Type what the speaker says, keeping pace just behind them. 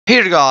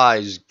Hey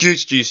guys,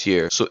 Goose Juice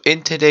here. So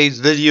in today's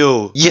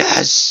video,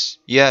 yes,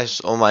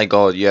 oh my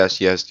god,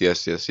 yes.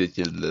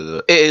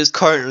 It is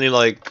currently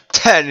like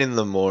 10 in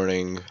the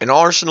morning. An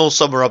Arsenal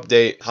summer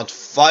update had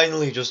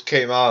finally just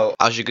came out.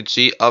 As you can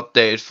see,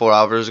 updated 4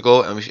 hours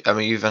ago, and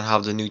we even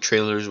have the new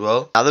trailer as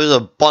well. Now there's a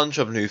bunch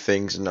of new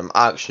things, and I'm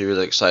actually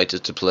really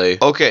excited to play.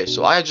 Okay,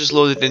 so I just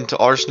loaded into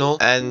Arsenal,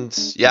 and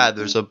yeah,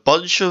 there's a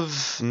bunch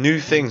of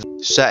new things.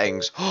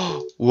 Settings.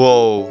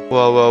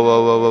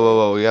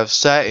 Whoa. We have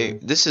setting.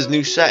 This is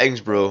new settings,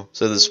 bro.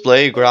 So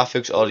display,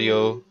 graphics,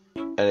 audio,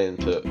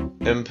 and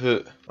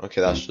input.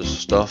 Okay, that's just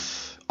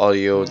stuff.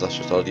 Audio, that's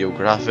just audio.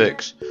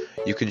 Graphics.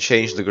 You can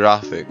change the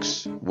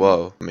graphics.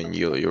 Whoa. I mean,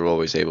 you're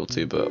always able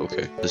to, but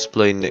okay.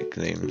 Display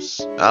nicknames.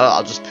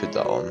 I'll just put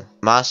that on.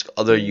 Mask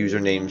other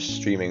usernames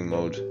streaming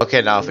mode.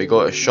 Okay, now if we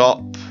go to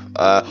shop.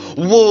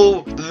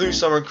 Whoa! The new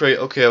summer crate.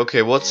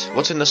 Okay.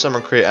 What's in the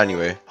summer crate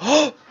anyway?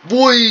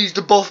 Boys,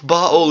 the buff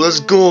battle. Let's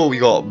go. We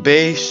got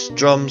bass,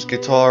 drums,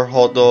 guitar,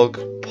 hot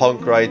dog,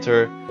 punk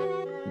writer,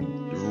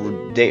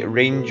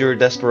 ranger,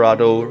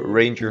 desperado,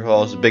 ranger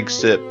horse, big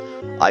sip,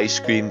 ice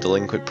cream,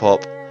 delinquent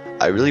pop.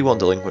 I really want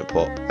delinquent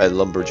pop and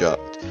lumberjack.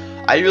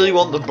 I really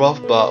want the buff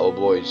battle,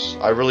 boys.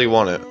 I really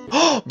want it.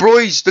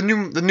 Boys, the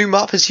new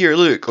map is here.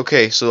 Look.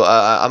 Okay, so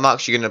I'm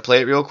actually gonna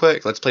play it real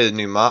quick. Let's play the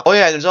new map. Oh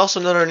yeah, and there's also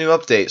another new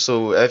update.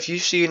 So if you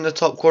see in the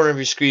top corner of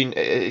your screen,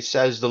 it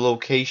says the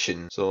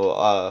location.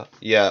 So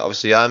yeah,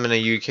 obviously I'm in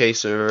a UK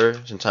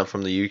server since I'm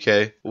from the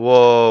UK.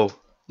 Whoa,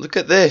 look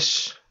at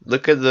this.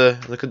 Look at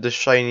the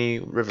shiny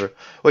river.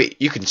 Wait,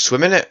 you can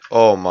swim in it?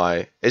 Oh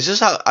my. Is this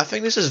how? I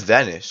think this is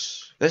Venice.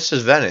 This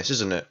is Venice,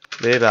 isn't it?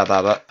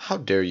 How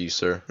dare you,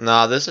 sir?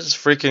 Nah, this is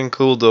freaking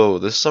cool though.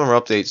 This summer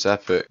update's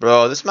epic.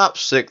 Bro, this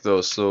map's sick though,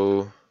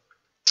 so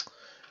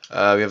we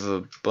have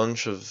a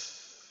bunch of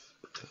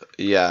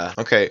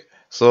okay.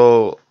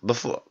 So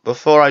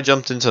before I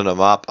jumped into the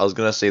map, I was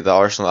gonna say that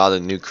Arsenal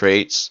added new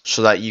crates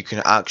so that you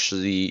can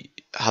actually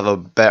have a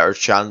better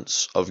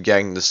chance of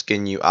getting the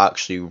skin you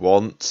actually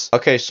want.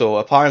 Okay, so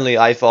apparently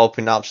I've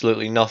opened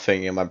absolutely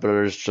nothing and my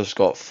brother's just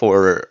got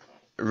 4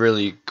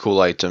 really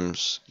cool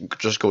items.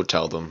 Just go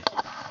tell them.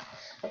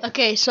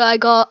 Okay, so I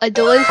got a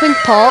delinquent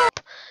pop,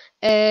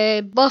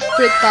 a buff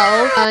brick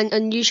battle, an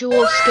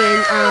unusual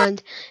skin,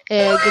 and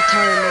a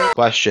guitar remote.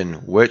 Question: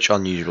 which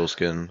unusual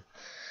skin?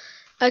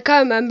 I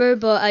can't remember,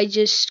 but I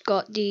just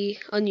got the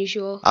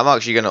unusual. I'm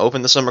actually gonna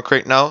open the summer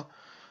crate now.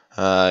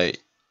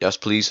 Yes,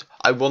 please.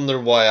 I wonder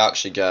what I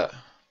actually get.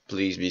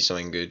 Please be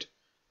something good.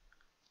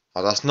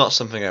 Oh, that's not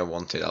something I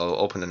wanted. I'll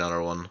open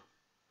another one.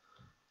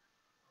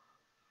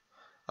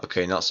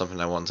 Okay, not something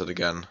I wanted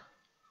again.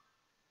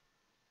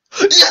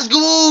 Let's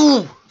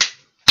go!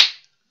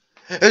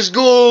 Let's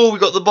go! We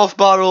got the buff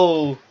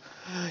barrel!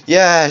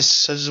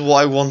 Yes, this is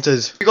what I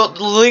wanted. We got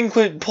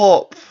delinquent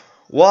pop.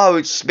 Wow,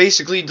 it's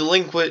basically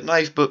delinquent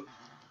knife, but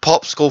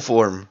popsicle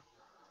form.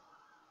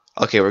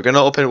 Okay, we're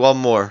gonna open one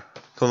more.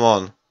 Come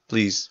on,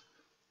 please.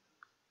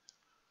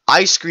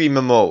 Ice cream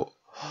emote.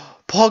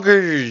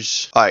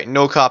 Poggers! Alright,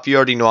 no cap, you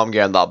already know I'm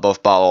getting that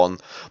buff battle on.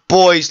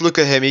 Boys, look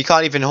at him, he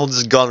can't even hold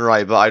his gun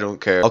right, but I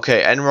don't care.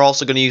 Okay, and we're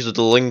also going to use the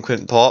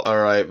delinquent pop.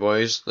 Alright,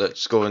 boys,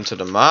 let's go into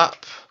the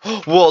map.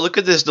 Whoa, look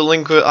at this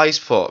delinquent ice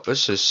pop.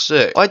 This is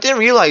sick. Oh, I didn't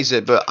realize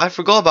it, but I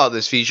forgot about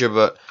this feature,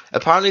 but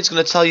apparently it's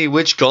going to tell you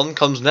which gun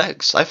comes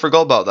next. I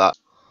forgot about that.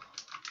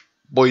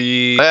 Boy.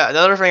 Yeah,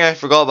 another thing I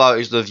forgot about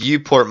is the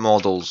viewport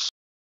models.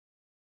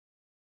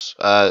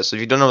 So if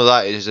you don't know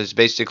what that is, it's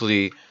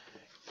basically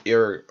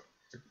your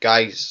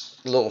guys'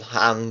 little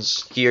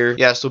hands here.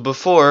 Yeah, so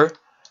before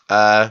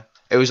it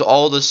was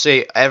all the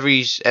same.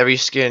 Every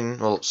skin,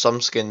 well,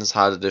 some skins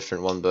had a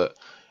different one, but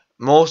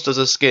most of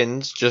the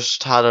skins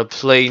just had a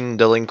plain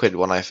delinquent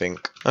one, I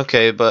think.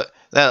 Okay, but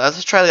yeah,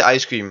 let's try the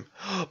ice cream.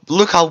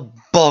 Look how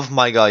buff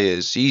my guy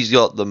is. He's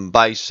got them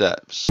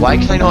biceps. Why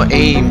can I not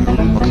aim?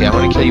 Okay, I'm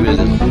gonna kill you with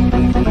it.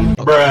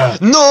 Okay.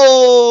 Bruh.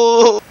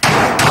 No!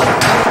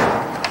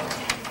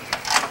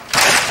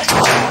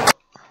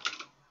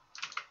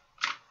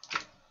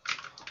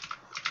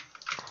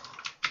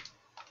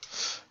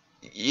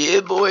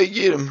 Yeah, boy,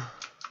 get him.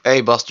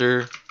 Hey,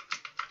 Buster.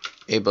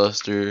 Hey,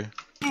 Buster.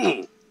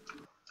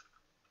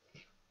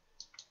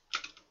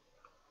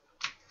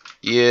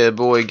 Yeah,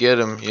 boy, get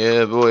him.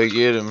 Yeah, boy,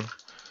 get him.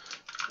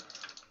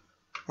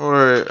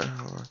 Or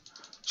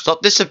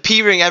stop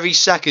disappearing every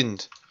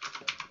second.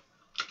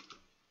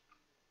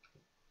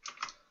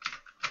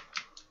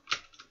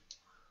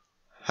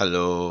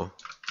 Hello.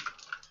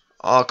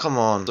 Oh, come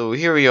on. So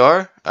here we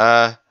are.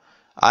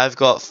 I've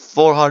got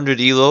 400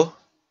 elo.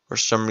 For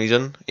some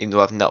reason, even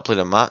though I've not played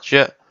a match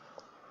yet.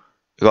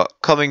 We got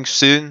coming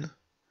soon,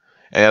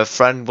 and a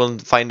friend will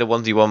find a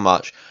 1v1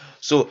 match.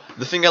 So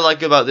the thing I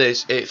like about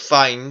this, it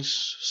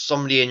finds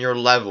somebody in your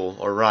level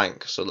or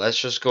rank. So let's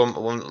just go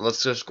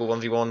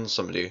 1v1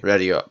 somebody.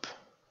 Ready up,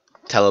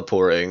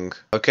 teleporting.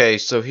 Okay,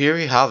 so here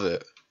we have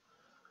it.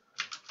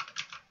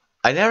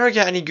 I never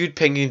get any good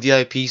ping in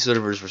VIP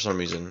servers for some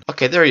reason.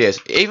 Okay, there he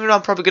is. Even though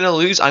I'm probably gonna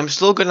lose, I'm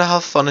still gonna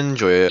have fun and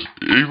enjoy it.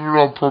 Even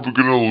though I'm probably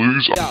gonna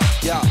lose. Yo,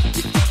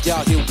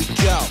 here we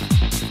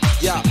go.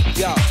 here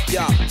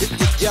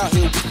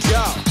we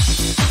go.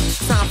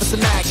 Time for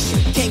some action,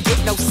 can't get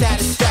no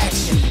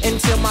satisfaction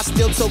until my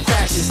steel toe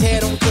crashes,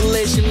 head on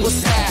collision,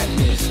 what's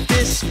happening?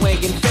 This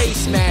swinging,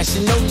 face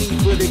smashing, no need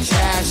for the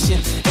caption.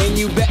 And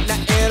you bet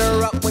not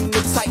interrupt when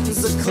the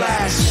titans are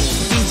clashing.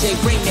 DJ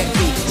bring that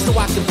beat, so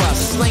I can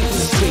bust, slang through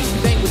the street,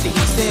 bang with the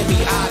heat,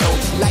 semi-auto.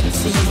 Like to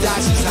see you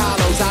dodge these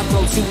hollows, I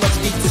throw too much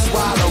beat to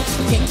swallow.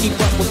 Can't keep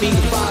up with me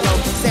to follow,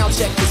 sound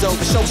check is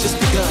over, show's just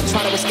begun.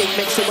 Try to escape,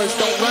 make sure words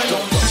don't run.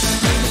 Don't rush,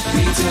 bring the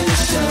beat to the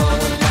show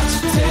and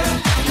watch it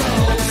tempo.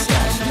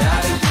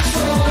 Out of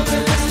control,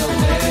 there is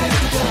nowhere to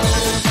go.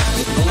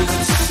 We're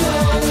moving too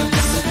slow and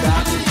it's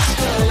about to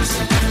explode.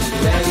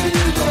 Ready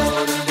to roll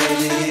and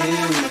baby,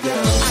 here we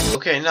go.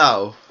 Okay,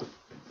 now,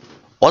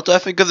 what do I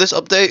think of this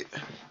update?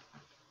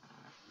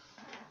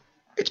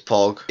 It's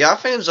Pog. Yeah, I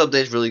think this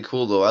update is really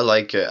cool though. I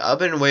like it. I've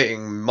been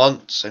waiting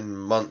months and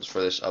months for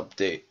this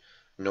update.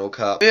 No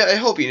cap. But yeah, I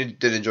hope you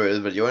did enjoy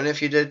the video, and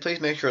if you did, please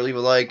make sure to leave a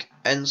like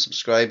and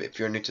subscribe if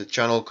you're new to the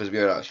channel, because we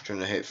are actually trying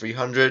to hit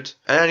 300.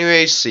 And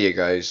anyways, see you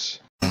guys.